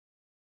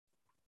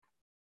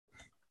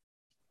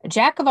A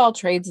jack of all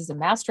trades is a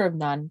master of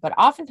none, but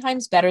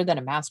oftentimes better than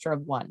a master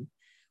of one.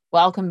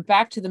 Welcome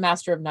back to the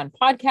Master of None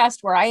podcast,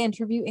 where I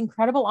interview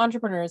incredible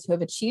entrepreneurs who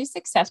have achieved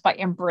success by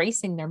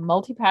embracing their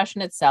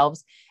multi-passionate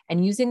selves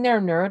and using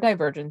their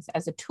neurodivergence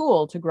as a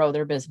tool to grow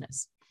their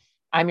business.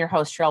 I'm your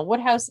host, Cheryl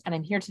Woodhouse, and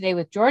I'm here today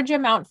with Georgia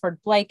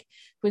Mountford-Blake,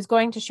 who is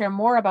going to share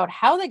more about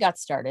how they got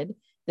started,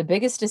 the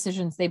biggest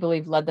decisions they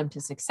believe led them to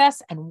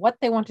success, and what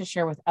they want to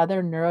share with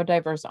other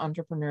neurodiverse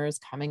entrepreneurs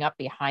coming up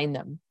behind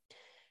them.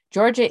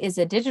 Georgia is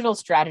a digital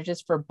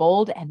strategist for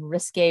bold and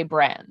risque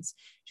brands.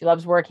 She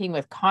loves working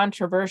with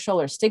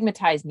controversial or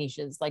stigmatized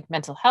niches like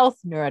mental health,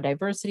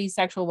 neurodiversity,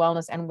 sexual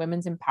wellness, and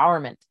women's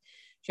empowerment.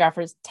 She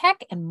offers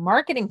tech and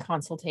marketing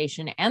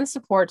consultation and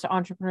support to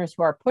entrepreneurs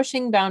who are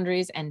pushing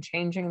boundaries and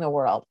changing the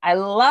world. I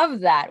love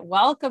that.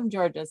 Welcome,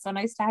 Georgia. So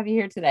nice to have you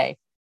here today.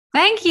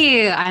 Thank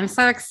you. I'm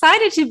so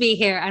excited to be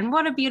here. And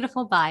what a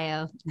beautiful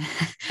bio.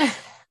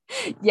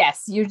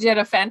 Yes, you did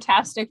a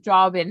fantastic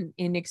job in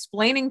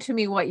explaining to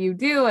me what you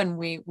do, and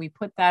we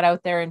put that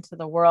out there into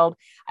the world.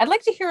 I'd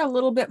like to hear a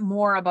little bit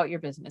more about your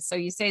business. So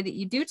you say that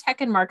you do tech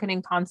and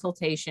marketing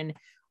consultation.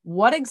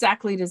 What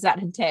exactly does that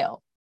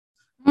entail?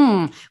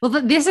 Well,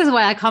 this is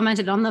why I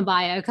commented on the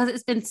bio, because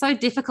it's been so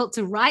difficult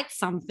to write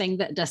something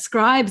that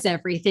describes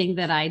everything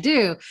that I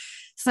do.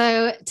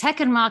 So tech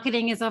and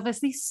marketing is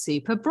obviously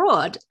super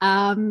broad.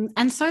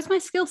 And so is my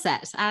skill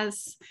set,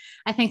 as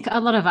I think a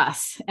lot of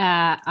us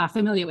are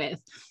familiar with.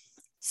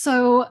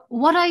 So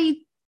what I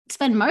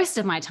spend most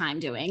of my time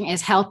doing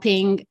is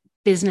helping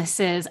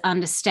businesses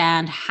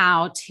understand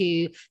how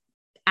to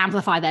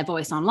amplify their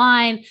voice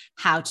online,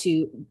 how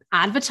to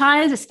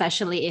advertise,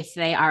 especially if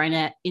they are in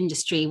an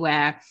industry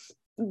where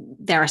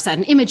there are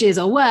certain images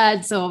or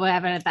words or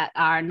whatever that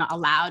are not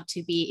allowed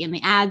to be in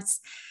the ads.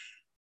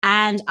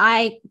 And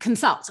I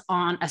consult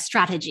on a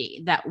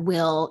strategy that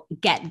will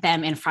get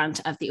them in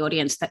front of the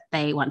audience that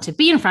they want to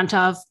be in front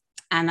of.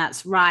 And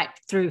that's right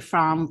through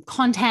from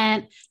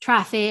content,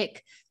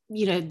 traffic,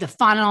 the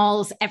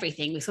funnels,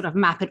 everything. We sort of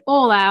map it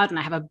all out. And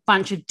I have a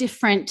bunch of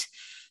different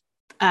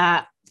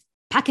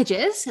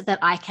packages that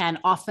I can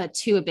offer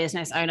to a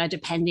business owner,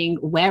 depending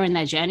where in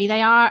their journey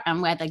they are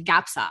and where the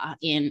gaps are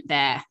in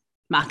their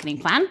marketing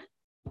plan.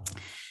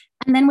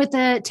 And then with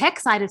the tech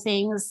side of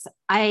things,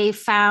 I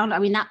found,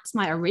 that's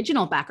my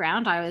original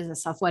background. I was a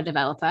software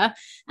developer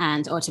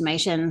and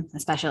automation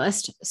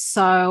specialist.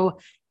 So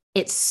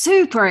it's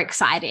super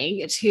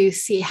exciting to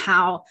see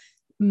how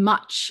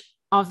much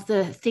of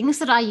the things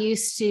that I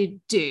used to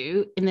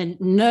do in the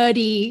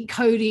nerdy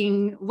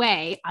coding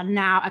way are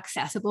now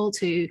accessible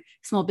to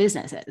small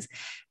businesses.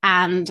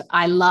 And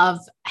I love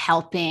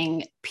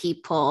helping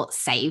people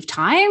save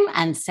time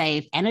and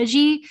save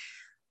energy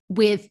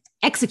with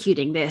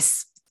executing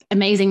this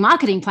amazing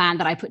marketing plan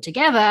that I put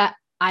together.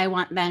 I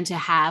want them to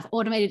have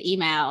automated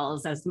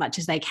emails as much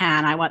as they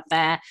can. I want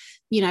their,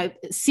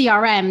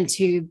 CRM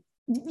to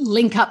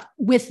link up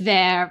with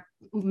their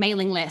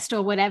mailing list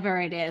or whatever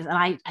it is. And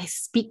I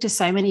speak to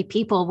so many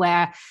people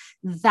where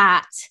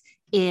that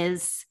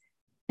is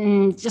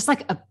just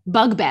like a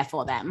bugbear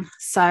for them.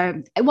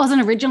 So it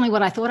wasn't originally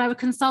what I thought I would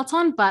consult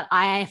on, but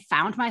I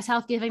found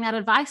myself giving that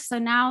advice. So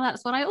now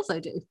that's what I also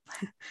do.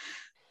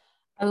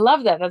 I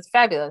love that. That's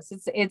fabulous.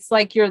 It's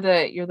like you're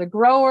the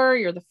grower,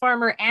 you're the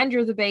farmer, and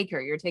you're the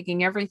baker. You're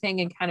taking everything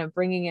and kind of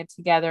bringing it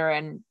together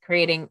and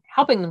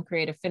helping them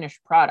create a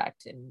finished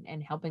product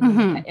and helping them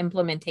with that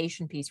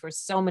implementation piece where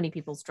so many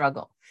people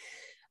struggle.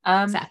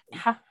 Exactly.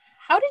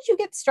 How did you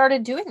get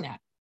started doing that?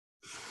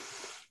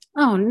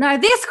 Oh no,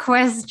 this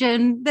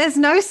question, there's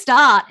no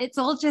start. It's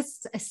all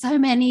just so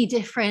many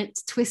different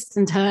twists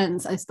and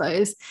turns, I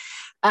suppose.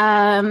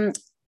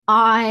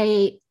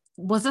 I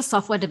was a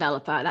software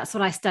developer. That's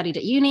what I studied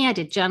at uni. I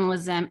did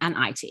journalism and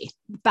IT.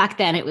 Back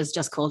then it was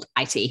just called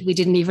IT. We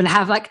didn't even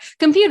have like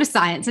computer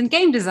science and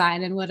game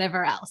design and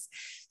whatever else.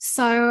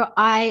 So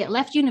I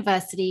left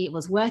university,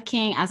 was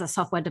working as a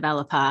software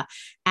developer,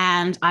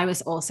 and I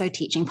was also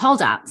teaching pole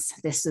dance.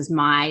 This is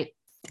my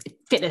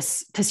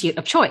fitness pursuit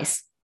of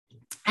choice.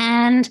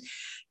 And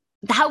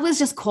that was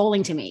just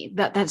calling to me,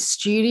 that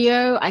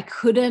studio. I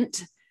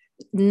couldn't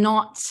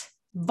not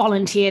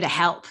volunteer to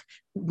help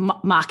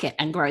market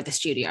and grow the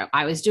studio.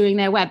 I was doing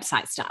their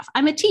website stuff.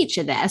 I'm a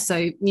teacher there,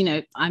 so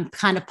I'm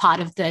kind of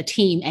part of the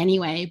team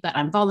anyway, but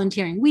I'm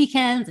volunteering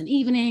weekends and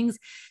evenings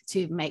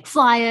to make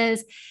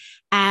flyers.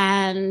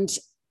 And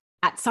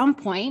at some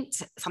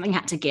point something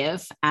had to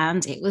give,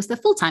 and it was the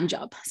full-time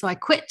job. So I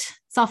quit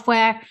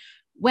software,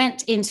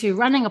 went into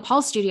running a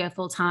pole studio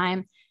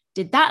full-time,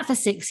 did that for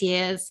 6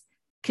 years,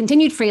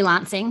 continued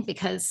freelancing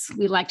because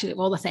we like to do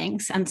all the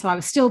things. And so I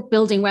was still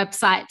building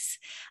websites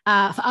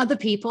for other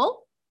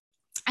people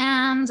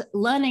and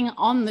learning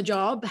on the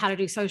job how to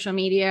do social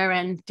media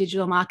and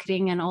digital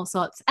marketing and all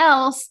sorts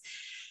else.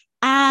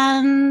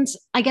 And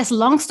I guess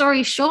long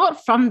story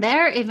short, from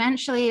there,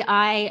 eventually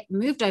I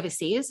moved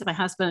overseas. My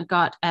husband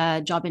got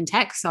a job in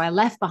tech, so I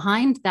left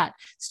behind that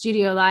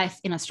studio life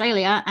in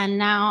Australia. And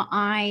now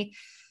I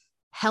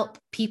help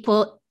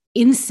people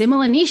in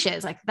similar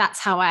niches. Like that's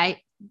how I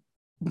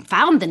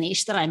found the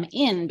niche that I'm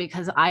in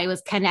because I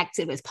was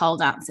connected with pole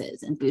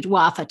dancers and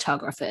boudoir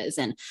photographers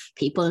and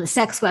people in the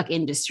sex work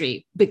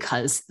industry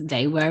because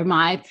they were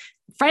my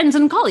friends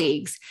and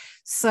colleagues.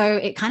 So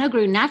it kind of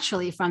grew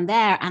naturally from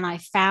there. And I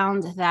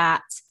found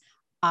that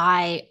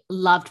I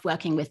loved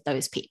working with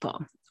those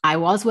people. I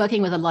was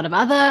working with a lot of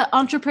other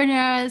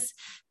entrepreneurs,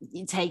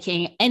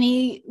 taking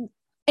any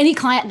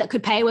client that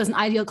could pay was an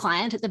ideal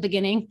client at the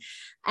beginning.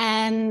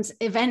 And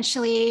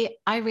eventually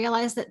I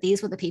realized that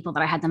these were the people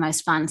that I had the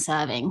most fun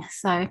serving.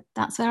 So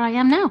that's where I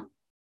am now.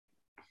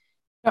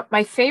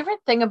 My favorite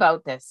thing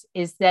about this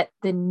is that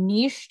the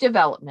niche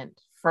development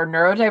for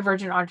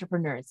neurodivergent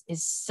entrepreneurs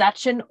is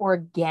such an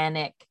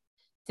organic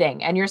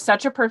thing. And you're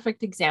such a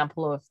perfect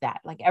example of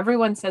that. Like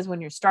everyone says, when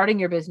you're starting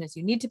your business,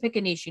 you need to pick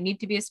a niche, you need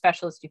to be a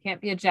specialist, you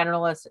can't be a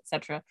generalist,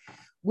 etc.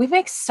 We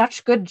make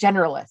such good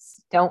generalists,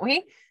 don't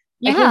we?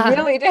 Like Yeah, we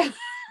really do.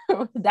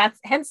 That's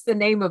hence the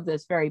name of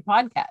this very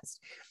podcast.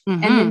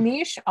 Mm-hmm. And the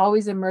niche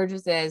always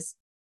emerges as,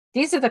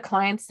 these are the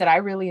clients that I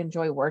really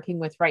enjoy working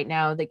with right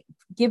now. They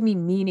give me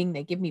meaning,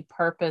 they give me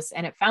purpose.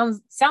 And it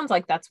sounds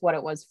like that's what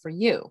it was for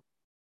you.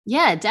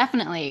 Yeah,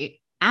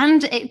 definitely.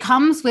 And it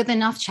comes with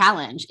enough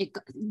challenge. It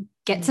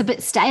gets a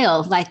bit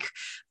stale. Like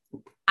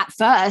at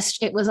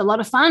first, it was a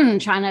lot of fun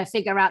trying to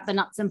figure out the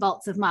nuts and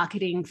bolts of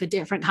marketing for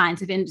different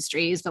kinds of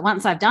industries. But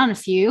once I've done a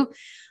few,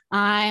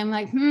 I'm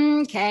like,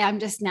 okay, I'm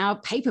just now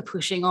paper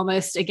pushing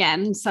almost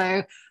again.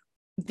 So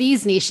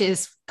these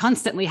niches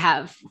constantly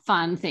have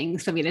fun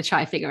things for me to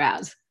try figure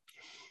out.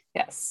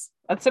 Yes,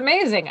 that's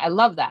amazing. I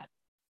love that.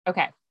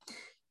 Okay.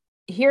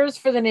 Here's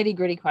for the nitty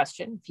gritty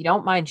question. If you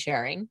don't mind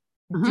sharing,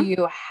 do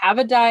you have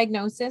a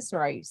diagnosis or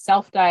are you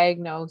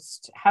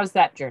self-diagnosed? How's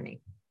that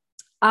journey?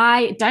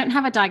 I don't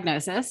have a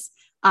diagnosis.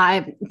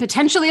 I'm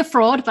potentially a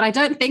fraud, but I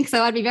don't think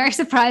so. I'd be very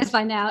surprised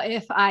by now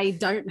if I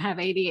don't have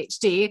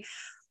ADHD.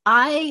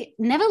 I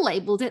never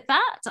labeled it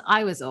that.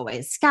 I was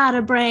always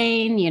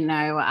scatterbrain,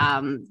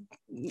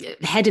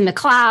 head in the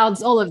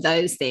clouds, all of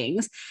those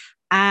things.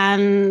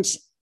 And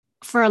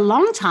for a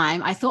long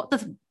time, I thought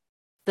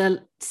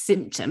the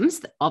symptoms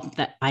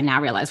that I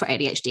now realize were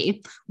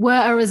ADHD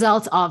were a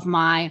result of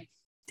my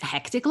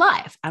hectic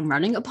life. I'm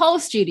running a pole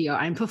studio.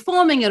 I'm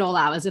performing at all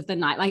hours of the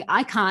night. Like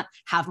I can't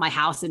have my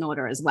house in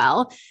order as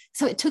well.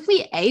 So it took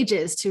me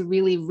ages to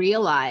really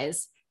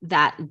realize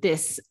that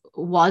this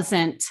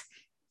wasn't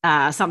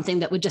something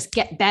that would just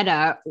get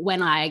better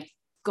when I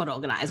got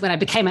organized, when I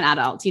became an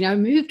adult.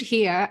 Moved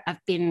here.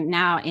 I've been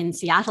now in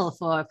Seattle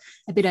for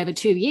a bit over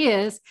 2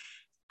 years.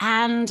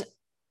 And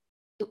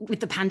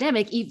with the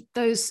pandemic,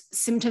 those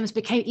symptoms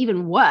became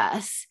even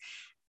worse.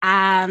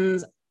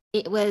 And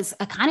it was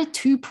a kind of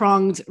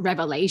two-pronged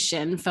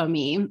revelation for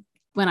me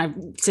when I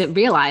to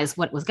realize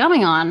what was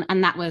going on.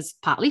 And that was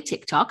partly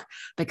TikTok,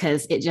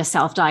 because it just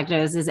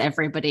self-diagnoses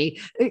everybody.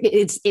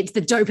 It's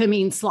the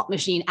dopamine slot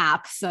machine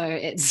app. So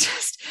it's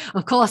just,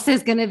 of course,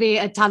 there's going to be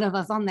a ton of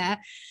us on there.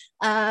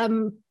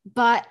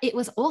 But it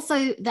was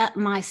also that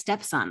my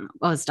stepson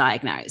was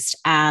diagnosed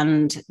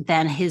and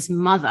then his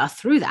mother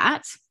through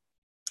that.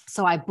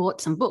 So I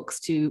bought some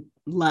books to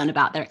learn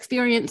about their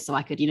experience so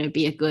I could,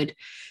 be a good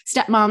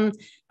stepmom.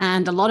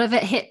 And a lot of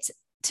it hit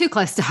too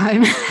close to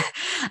home.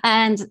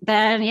 And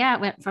then,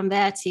 went from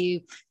there to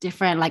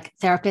different like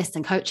therapists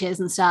and coaches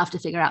and stuff to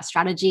figure out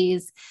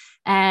strategies.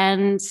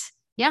 And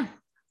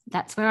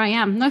that's where I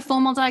am. No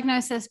formal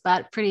diagnosis,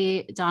 but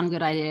pretty darn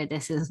good idea.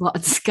 This is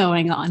what's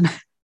going on.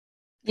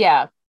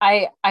 Yeah,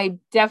 I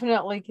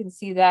definitely can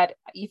see that.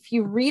 If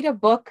you read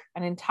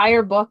an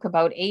entire book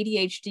about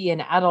ADHD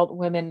in adult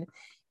women,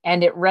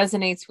 and it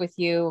resonates with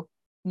you,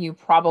 you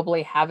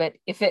probably have it.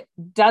 If it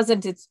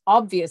doesn't, it's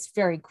obvious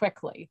very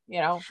quickly,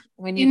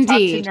 when you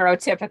Indeed. talk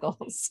to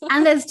neurotypicals.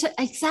 And there's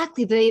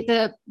exactly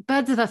the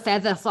birds of a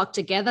feather flock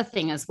together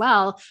thing as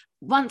well.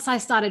 Once I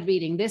started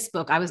reading this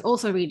book, I was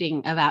also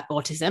reading about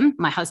autism.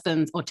 My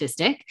husband's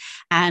autistic,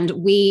 and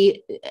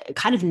we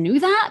kind of knew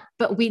that,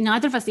 but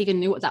neither of us even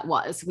knew what that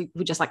was. We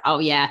were just like, oh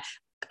yeah,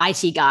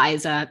 IT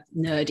guys are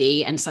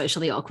nerdy and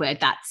socially awkward.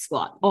 That's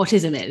what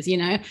autism is,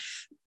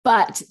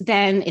 But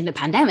then in the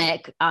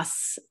pandemic,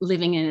 us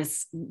living in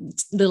this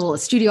little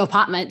studio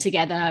apartment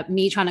together,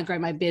 me trying to grow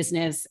my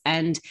business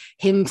and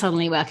him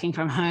suddenly working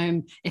from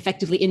home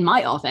effectively in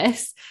my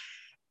office,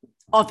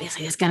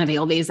 obviously there's going to be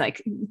all these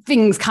like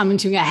things coming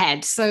to your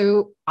head.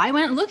 So I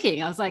went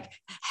looking. I was like,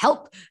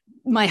 help,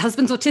 my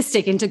husband's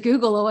autistic, into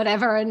Google or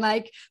whatever, and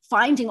like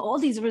finding all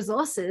these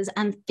resources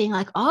and being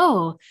like,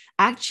 oh,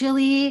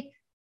 actually,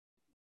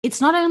 it's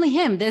not only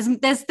him.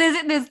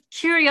 There's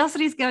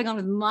curiosities going on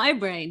with my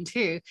brain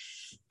too.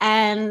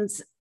 And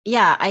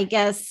I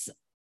guess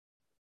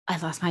I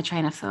lost my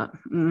train of thought.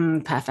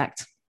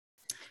 Perfect.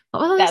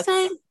 What was I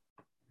saying?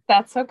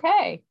 That's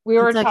okay. We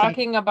were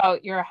talking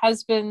about your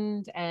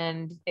husband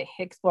and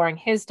exploring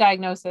his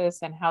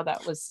diagnosis and how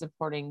that was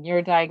supporting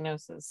your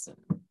diagnosis.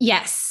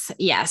 Yes,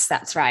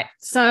 that's right.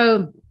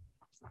 So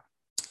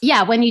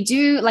when you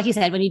do, like you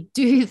said, when you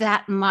do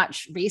that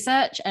much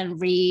research and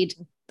read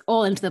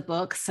all into the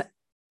books,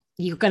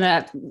 you're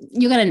gonna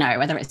know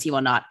whether it's you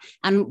or not.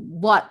 And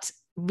what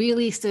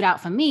really stood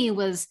out for me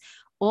was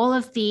all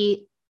of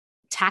the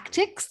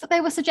tactics that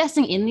they were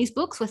suggesting in these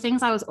books were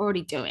things I was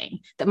already doing,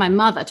 that my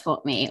mother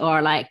taught me,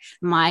 or like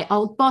my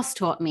old boss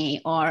taught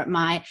me, or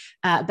my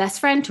best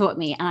friend taught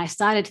me. And I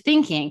started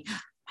thinking,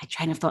 my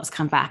train of thoughts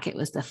come back. It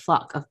was the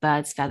flock of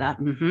birds feather.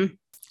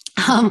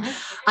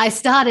 I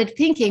started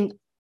thinking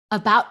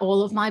about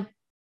all of my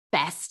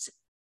best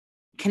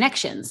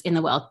connections in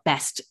the world,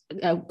 best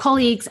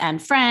colleagues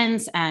and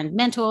friends and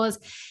mentors,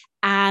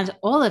 and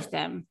all of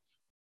them,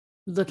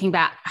 looking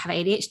back, have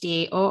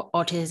ADHD or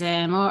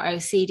autism or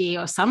OCD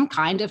or some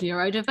kind of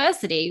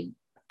neurodiversity.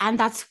 And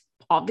that's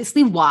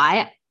obviously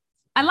why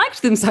I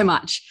liked them so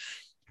much.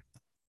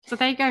 So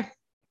there you go.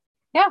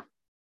 Yeah.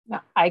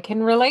 Now, I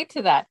can relate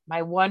to that.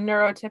 My one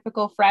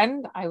neurotypical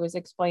friend, I was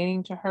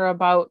explaining to her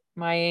about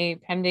my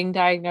pending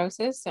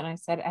diagnosis, and I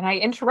said, and I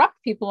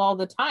interrupt people all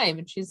the time.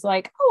 And she's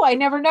like, oh, I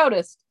never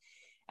noticed.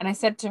 And I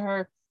said to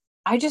her,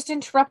 I just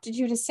interrupted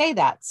you to say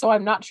that, so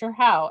I'm not sure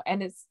how.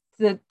 And it's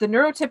the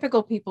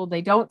neurotypical people,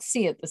 they don't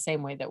see it the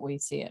same way that we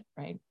see it,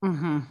 right?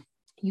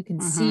 You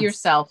can see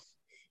yourself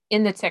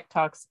in the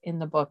TikToks, in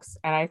the books.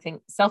 And I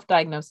think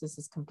self-diagnosis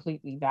is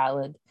completely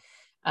valid.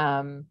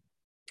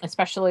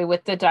 Especially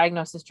with the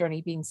diagnosis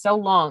journey being so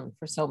long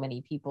for so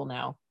many people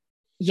now.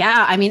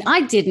 Yeah, I mean,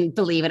 I didn't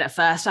believe it at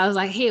first. I was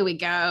like, here we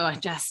go,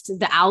 just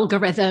the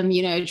algorithm,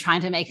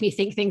 trying to make me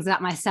think things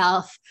about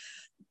myself.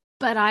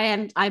 But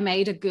I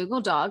made a Google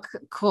Doc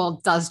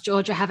called Does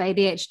Georgia Have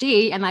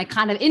ADHD? And I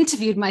kind of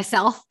interviewed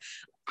myself,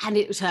 and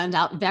it turned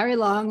out very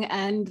long.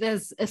 And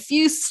there's a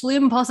few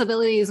slim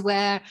possibilities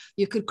where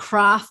you could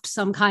craft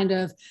some kind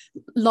of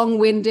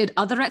long-winded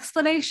other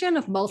explanation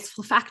of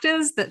multiple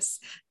factors that's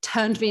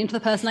turned me into the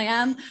person I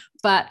am.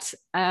 But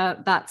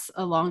that's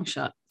a long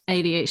shot.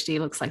 ADHD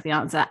looks like the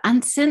answer.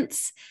 And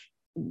since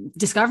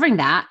discovering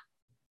that,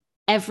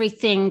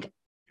 everything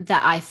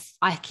that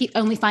I keep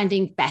only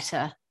finding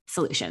better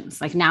solutions.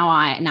 Like now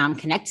I'm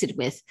connected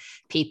with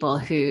people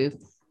who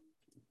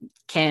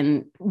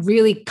can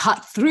really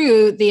cut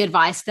through the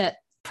advice that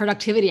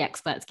productivity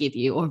experts give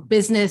you or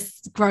business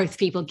growth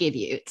people give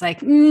you. It's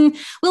like, we'll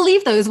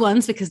leave those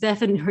ones because they're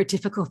for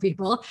neurotypical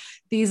people.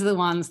 These are the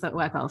ones that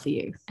work well for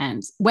you.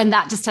 And when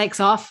that just takes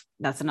off,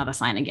 that's another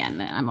sign again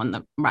that I'm on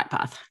the right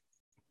path.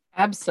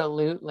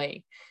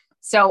 Absolutely.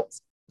 So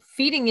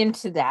feeding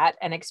into that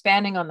and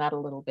expanding on that a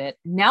little bit,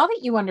 now that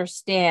you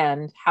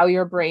understand how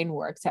your brain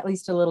works, at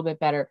least a little bit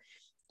better,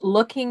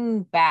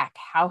 looking back,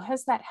 how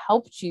has that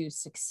helped you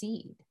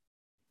succeed?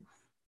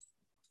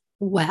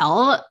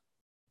 Well,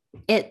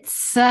 it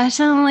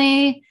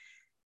certainly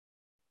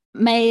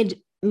made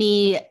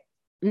me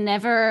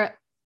never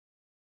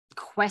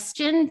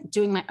question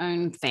doing my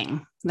own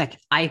thing. Like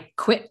I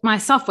quit my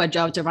software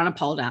job to run a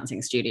pole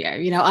dancing studio.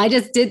 I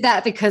just did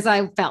that because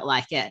I felt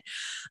like it.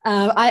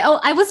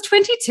 I was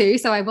 22,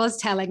 so I was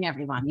telling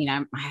everyone,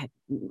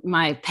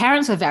 my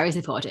parents were very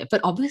supportive,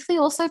 but obviously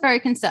also very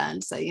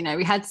concerned. So,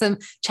 we had some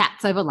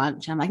chats over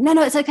lunch. And I'm like, no,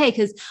 it's okay,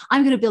 because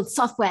I'm going to build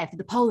software for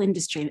the pole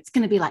industry and it's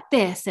going to be like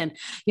this. And,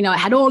 I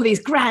had all these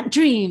grand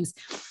dreams.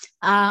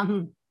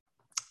 But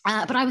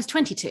I was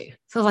 22.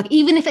 So I was like,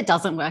 even if it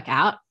doesn't work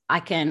out, I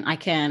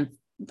can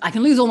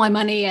lose all my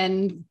money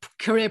and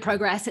career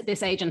progress at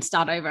this age and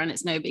start over, and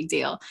it's no big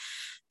deal.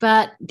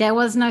 But there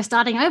was no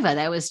starting over.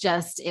 There was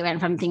just, it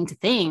went from thing to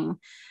thing.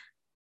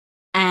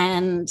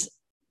 And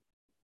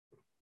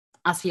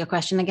ask for your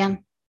question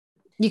again.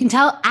 You can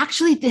tell,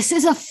 actually, this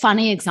is a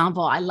funny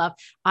example.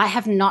 I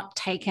have not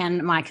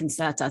taken my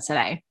Concerta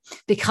today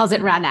because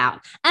it ran out.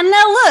 And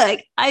now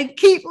look, I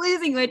keep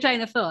losing my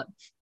train of thought.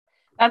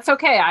 That's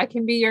okay. I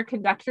can be your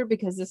conductor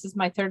because this is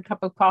my third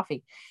cup of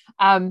coffee.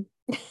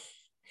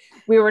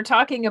 We were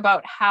talking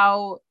about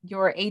how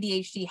your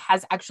ADHD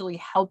has actually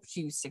helped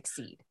you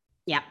succeed.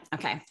 Yeah.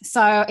 Okay.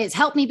 So it's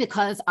helped me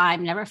because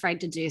I'm never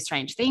afraid to do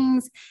strange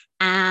things.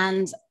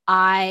 And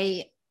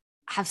I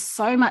have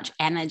so much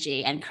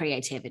energy and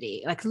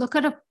creativity. Like look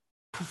at a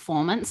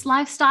performance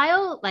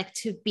lifestyle, like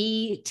to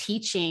be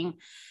teaching,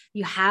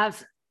 you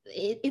have,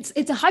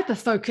 it's a hyper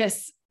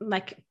focus,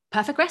 like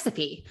perfect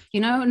recipe,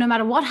 no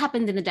matter what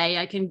happened in the day,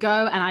 I can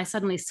go and I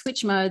suddenly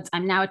switch modes.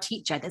 I'm now a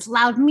teacher. There's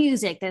loud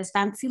music, there's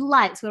fancy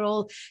lights. We're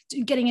all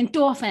getting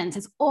endorphins.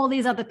 There's all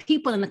these other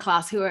people in the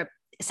class who are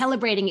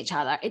celebrating each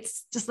other.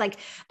 It's just like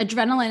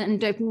adrenaline and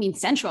dopamine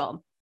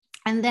central.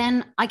 And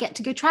then I get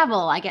to go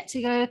travel. I get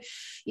to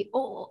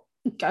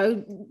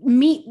go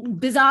meet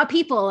bizarre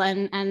people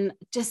and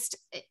just,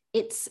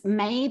 it's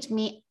made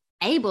me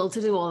able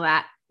to do all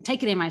that,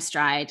 take it in my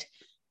stride.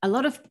 A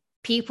lot of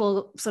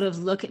people sort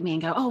of look at me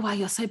and go, oh, wow,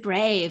 you're so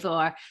brave,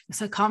 or you're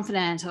so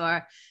confident,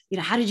 or,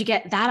 how did you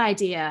get that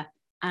idea?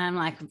 And I'm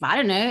like, I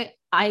don't know.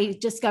 I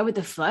just go with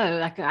the flow.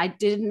 Like I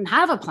didn't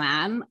have a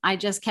plan. I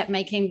just kept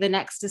making the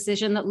next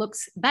decision that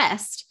looks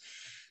best.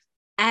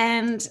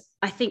 And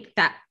I think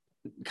that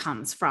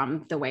comes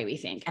from the way we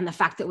think and the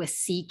fact that we're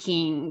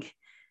seeking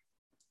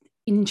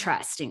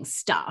interesting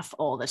stuff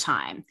all the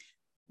time,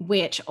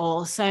 which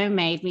also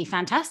made me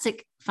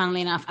fantastic,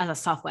 funnily enough, as a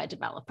software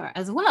developer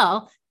as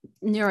well.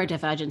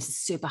 Neurodivergence is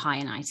super high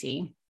in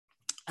IT.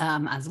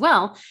 as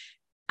well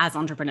as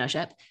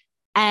entrepreneurship.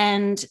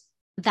 And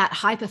that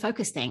hyper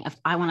focus thing of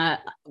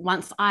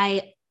once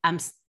I am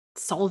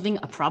solving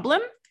a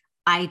problem,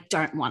 I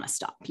don't want to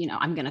stop.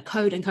 I'm going to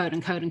code and code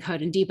and code and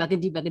code and debug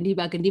and debug and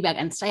debug and debug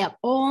and stay up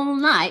all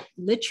night,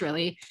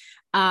 literally,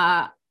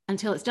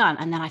 until it's done.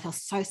 And then I feel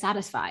so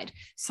satisfied.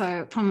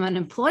 So from an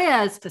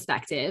employer's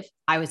perspective,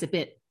 I was a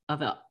bit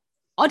of an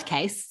odd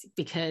case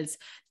because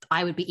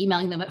I would be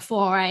emailing them at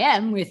 4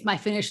 a.m. with my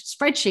finished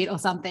spreadsheet or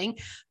something.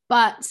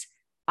 But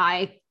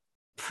I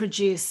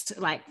produced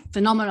like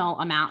phenomenal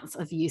amounts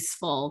of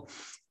useful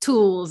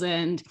tools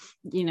and,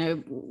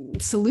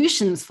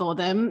 solutions for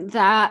them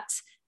that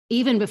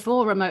even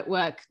before remote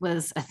work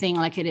was a thing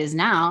like it is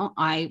now,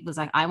 I was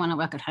like, I want to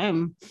work at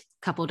home a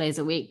couple of days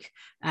a week.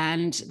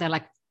 And they're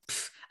like,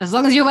 as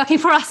long as you're working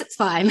for us, it's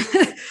fine.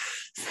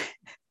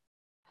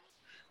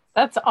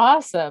 That's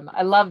awesome.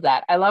 I love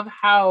that. I love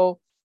how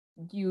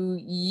you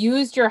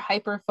used your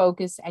hyper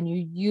focus and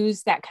you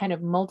use that kind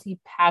of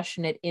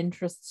multi-passionate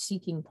interest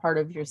seeking part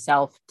of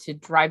yourself to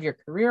drive your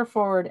career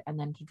forward and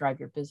then to drive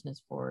your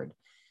business forward.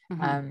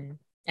 And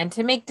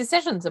to make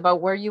decisions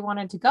about where you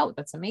wanted to go.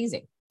 That's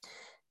amazing.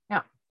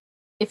 Now,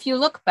 if you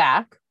look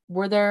back,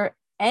 were there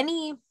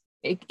any,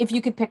 if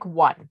you could pick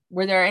one,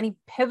 were there any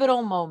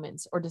pivotal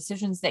moments or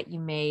decisions that you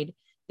made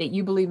that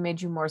you believe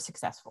made you more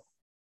successful?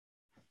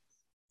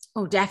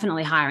 Oh,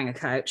 definitely hiring a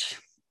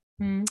coach.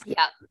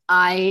 Yeah.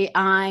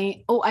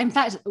 In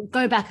fact,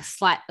 go back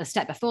a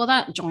step before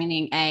that,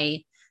 joining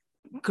a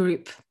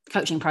group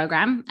coaching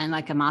program and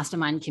like a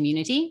mastermind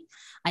community.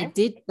 Okay. I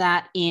did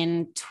that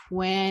in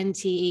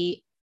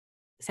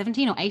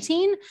 2017 or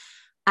 18.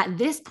 At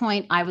this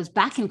point, I was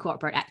back in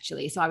corporate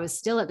actually. So I was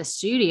still at the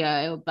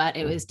studio, but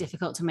it was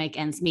difficult to make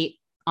ends meet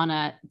on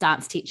a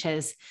dance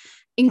teacher's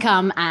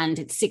income. And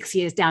it's 6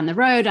 years down the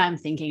road. I'm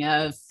thinking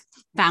of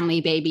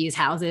family, babies,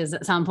 houses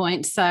at some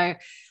point. So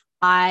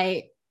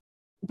I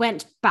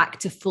went back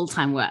to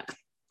full-time work.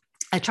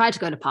 I tried to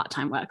go to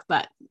part-time work,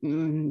 but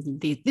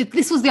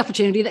this was the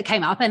opportunity that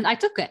came up and I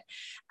took it.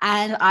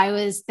 And I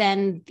was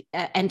then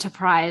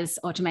enterprise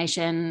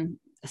automation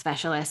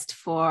specialist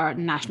for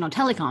National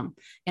Telecom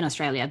in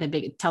Australia, the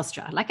big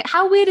Telstra. Like,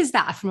 how weird is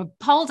that? From a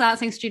pole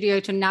dancing studio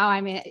to now,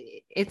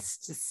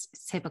 it's just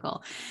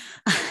typical.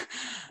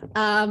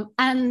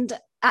 And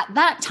at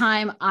that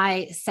time,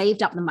 I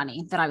saved up the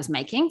money that I was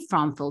making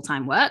from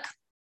full-time work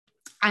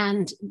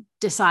and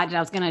decided I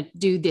was going to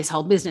do this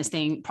whole business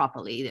thing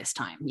properly this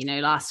time.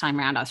 Last time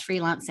around, I was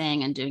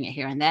freelancing and doing it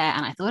here and there.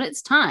 And I thought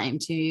it's time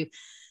to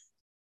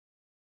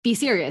be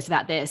serious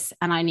about this.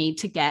 And I need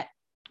to get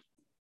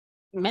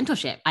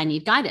mentorship. I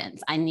need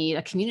guidance. I need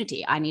a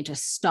community. I need to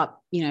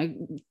stop,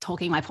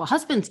 talking my poor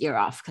husband's ear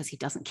off because he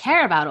doesn't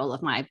care about all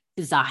of my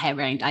bizarre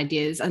harebrained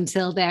ideas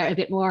until they're a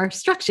bit more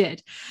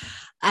structured.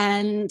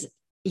 And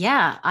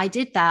yeah, I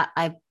did that.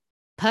 I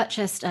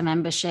purchased a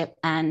membership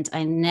and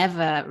I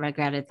never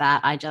regretted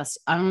that. I just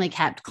only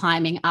kept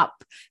climbing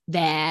up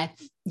their,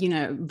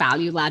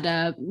 value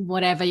ladder,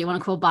 whatever you want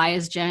to call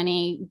buyer's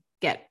journey,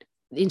 get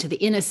into the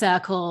inner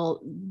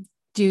circle,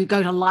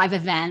 go to live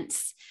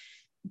events,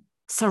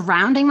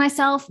 surrounding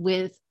myself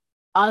with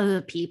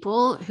other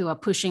people who are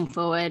pushing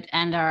forward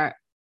and are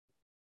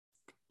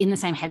in the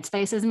same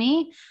headspace as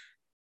me.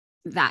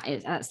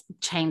 That's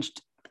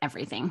changed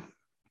everything.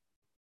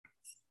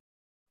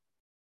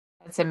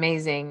 That's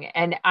amazing.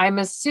 And I'm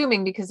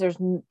assuming because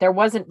there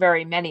wasn't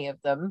very many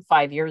of them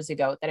 5 years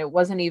ago, that it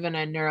wasn't even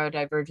a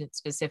neurodivergent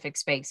specific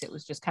space. It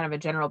was just kind of a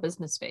general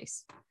business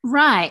space.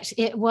 Right.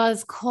 It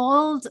was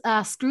called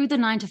Screw the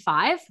 9 to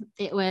 5.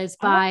 It was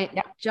by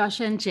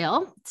Josh and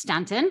Jill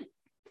Stanton.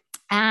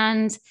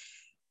 And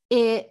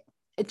it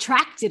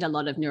attracted a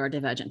lot of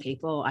neurodivergent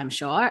people, I'm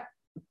sure,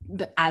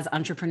 as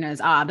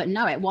entrepreneurs are. But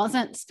no, it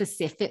wasn't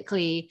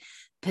specifically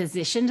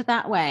positioned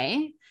that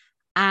way.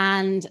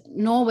 And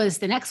nor was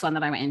the next one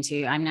that I went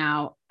into.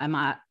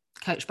 I'm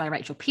coached by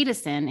Rachel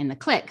Peterson in the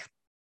Click.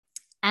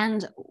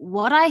 And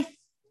what I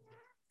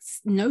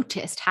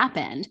noticed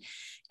happened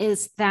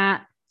is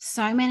that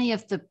so many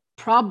of the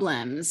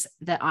problems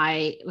that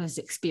I was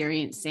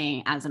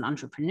experiencing as an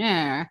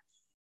entrepreneur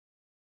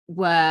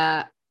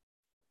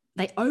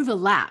they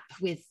overlap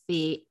with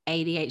the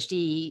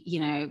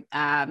ADHD,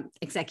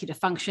 executive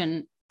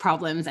function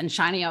problems and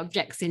shiny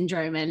object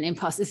syndrome and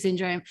imposter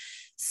syndrome.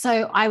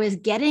 So I was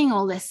getting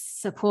all this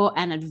support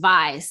and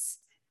advice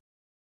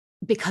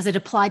because it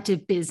applied to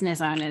business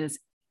owners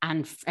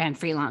and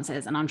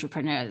freelancers and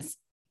entrepreneurs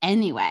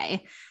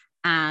anyway.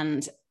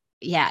 And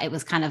yeah, it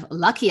was kind of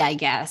lucky, I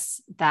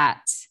guess,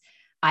 that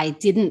I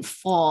didn't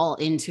fall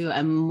into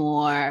a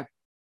more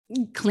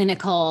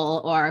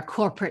clinical or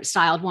corporate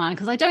styled one,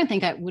 because I don't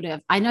think I would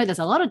have. I know there's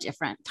a lot of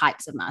different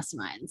types of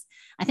masterminds.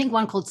 I think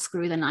one called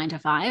Screw the 9 to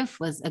 5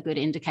 was a good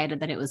indicator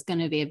that it was going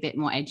to be a bit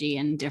more edgy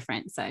and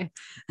different. So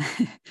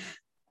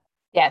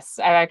yes,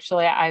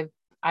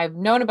 I've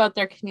known about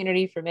their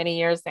community for many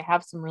years. They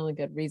have some really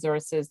good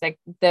resources. Like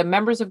the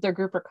members of their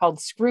group are called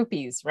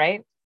Scroopies,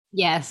 right?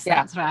 Yes,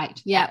 that's right.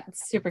 Yeah.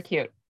 It's super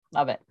cute.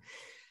 Love it.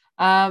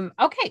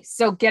 Okay.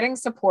 So getting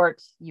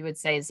support, you would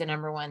say, is the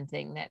number one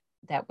thing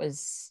that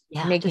was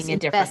making a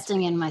difference.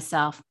 Investing in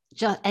myself,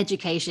 just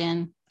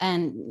education,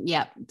 and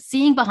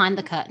seeing behind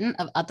the curtain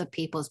of other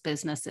people's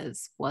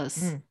businesses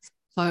was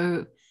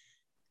so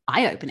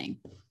eye-opening.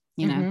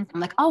 I'm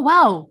like, oh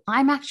wow,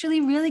 I'm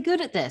actually really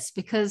good at this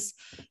because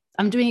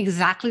I'm doing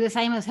exactly the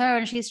same as her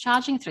and she's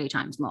charging 3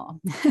 times more.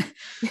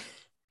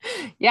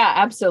 Yeah,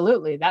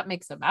 absolutely. That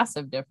makes a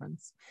massive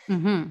difference.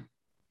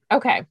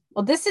 Okay.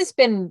 Well, this has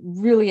been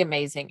really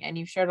amazing. And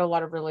you've shared a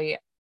lot of really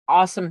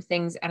awesome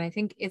things. And I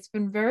think it's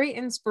been very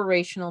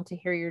inspirational to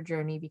hear your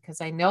journey, because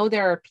I know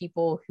there are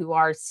people who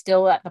are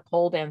still at the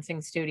pole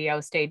dancing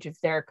studio stage of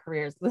their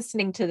careers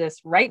listening to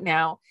this right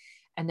now.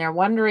 And they're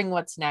wondering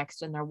what's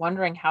next. And they're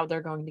wondering how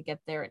they're going to get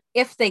there, and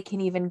if they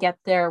can even get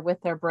there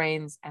with their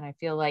brains. And I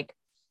feel like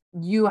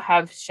you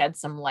have shed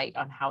some light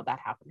on how that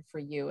happened for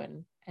you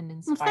and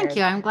inspired. Well, thank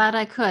you. I'm glad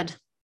I could.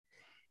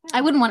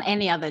 I wouldn't want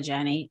any other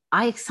journey.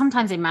 I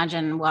sometimes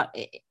imagine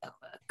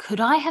could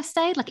I have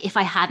stayed? Like if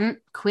I hadn't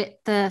quit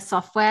the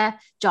software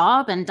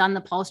job and done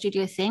the pole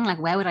studio thing, like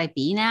where would I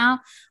be now?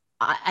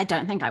 I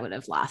don't think I would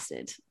have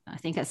lasted. I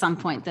think at some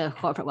point the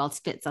corporate world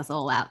spits us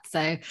all out.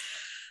 So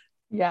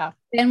yeah.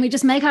 Then we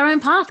just make our own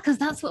path because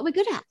that's what we're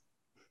good at.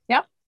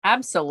 Yep,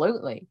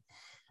 absolutely.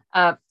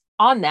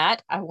 On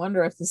that, I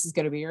wonder if this is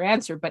going to be your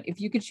answer, but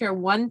if you could share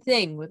one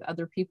thing with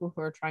other people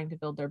who are trying to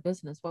build their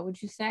business, what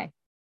would you say?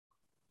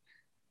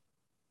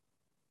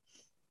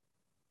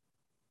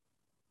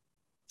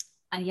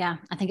 I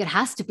think it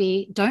has to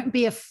be, don't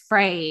be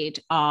afraid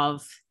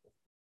of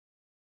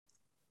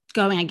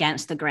going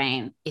against the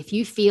grain. If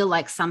you feel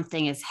like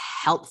something is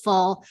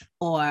helpful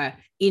or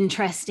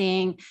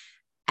interesting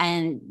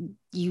and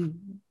you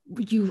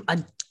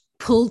are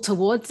pulled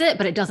towards it,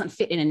 but it doesn't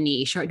fit in a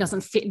niche or it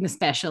doesn't fit in a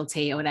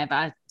specialty or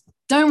whatever,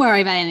 don't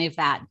worry about any of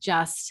that.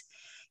 Just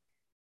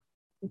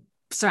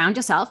surround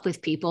yourself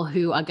with people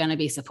who are going to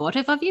be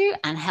supportive of you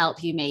and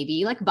help you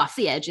maybe like buff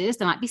the edges.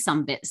 There might be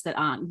some bits that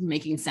aren't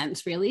making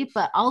sense really,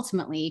 but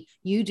ultimately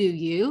you do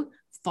you,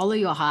 follow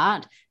your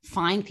heart,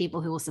 find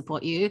people who will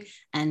support you,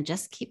 and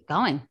just keep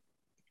going.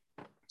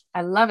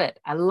 I love it.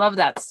 I love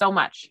that so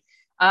much.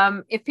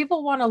 If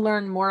people want to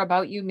learn more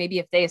about you, maybe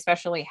if they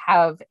especially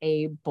have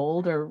a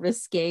bold or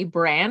risque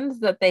brand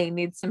that they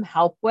need some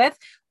help with,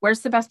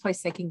 where's the best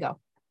place they can go?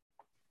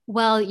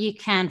 Well, you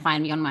can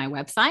find me on my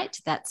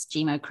website. That's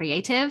Gemo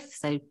Creative.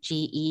 So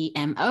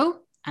GEMO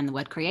and the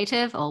word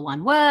creative, all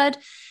one word.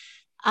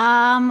 Or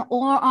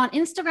on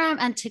Instagram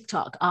and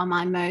TikTok are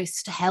my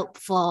most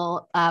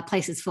helpful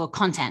places for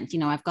content.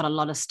 I've got a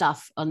lot of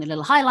stuff on the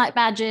little highlight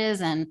badges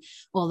and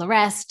all the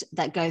rest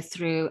that go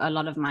through a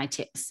lot of my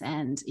tips,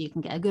 and you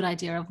can get a good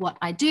idea of what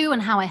I do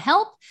and how I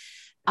help.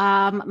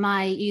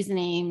 My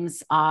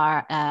usernames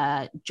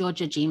are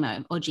Georgia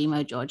Gemo or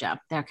Gemo Georgia.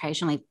 They're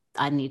occasionally,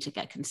 I need to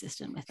get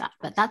consistent with that,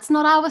 but that's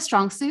not our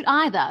strong suit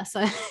either.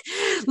 So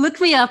look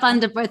me up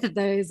under both of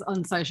those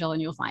on social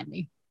and you'll find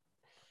me.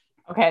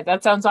 Okay,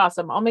 that sounds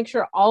awesome. I'll make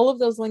sure all of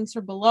those links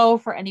are below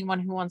for anyone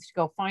who wants to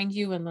go find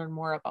you and learn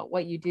more about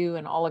what you do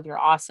and all of your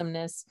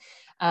awesomeness.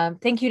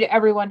 Thank you to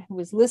everyone who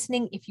was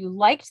listening. If you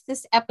liked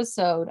this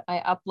episode, I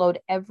upload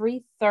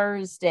every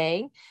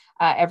Thursday,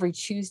 every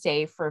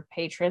Tuesday for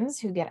patrons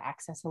who get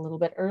access a little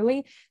bit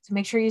early. So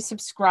make sure you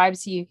subscribe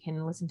so you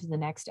can listen to the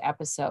next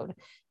episode.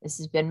 This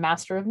has been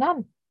Master of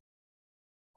None.